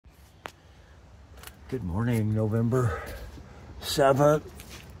Good morning, November 7th.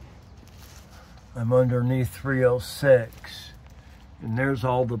 I'm underneath 306, and there's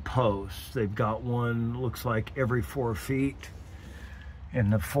all the posts. They've got one, looks like every 4 feet.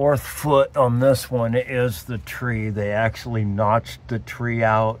 And the 4th foot on this one is the tree. They actually notched the tree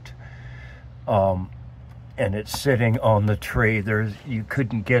out, and it's sitting on the tree. You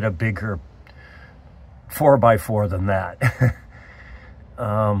couldn't get a bigger 4x4 than that.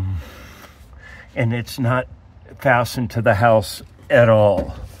 And it's not fastened to the house at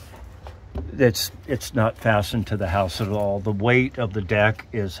all. It's not fastened to the house at all. The weight of the deck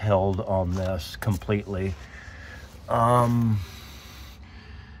is held on this completely. I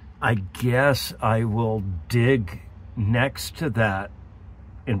guess I will dig next to that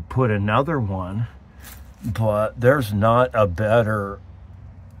and put another one, but there's not a better,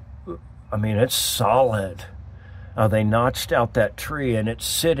 I mean, it's solid. They notched out that tree and it's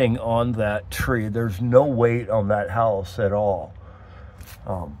sitting on that tree. There's no weight on that house at all.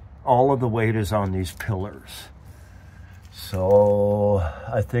 All of the weight is on these pillars. So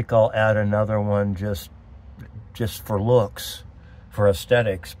I think I'll add another one just for looks, for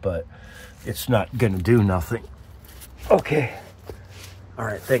aesthetics, but it's not gonna do nothing. Okay, all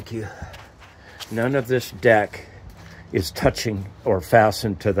right, thank you. None of this deck is touching or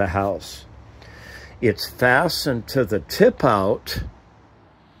fastened to the house. It's fastened to the tip out,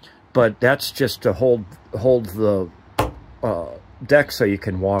 but that's just to hold the deck so you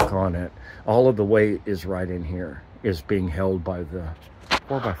can walk on it. All of the weight is right in here, is being held by the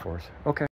 4x4s. Okay.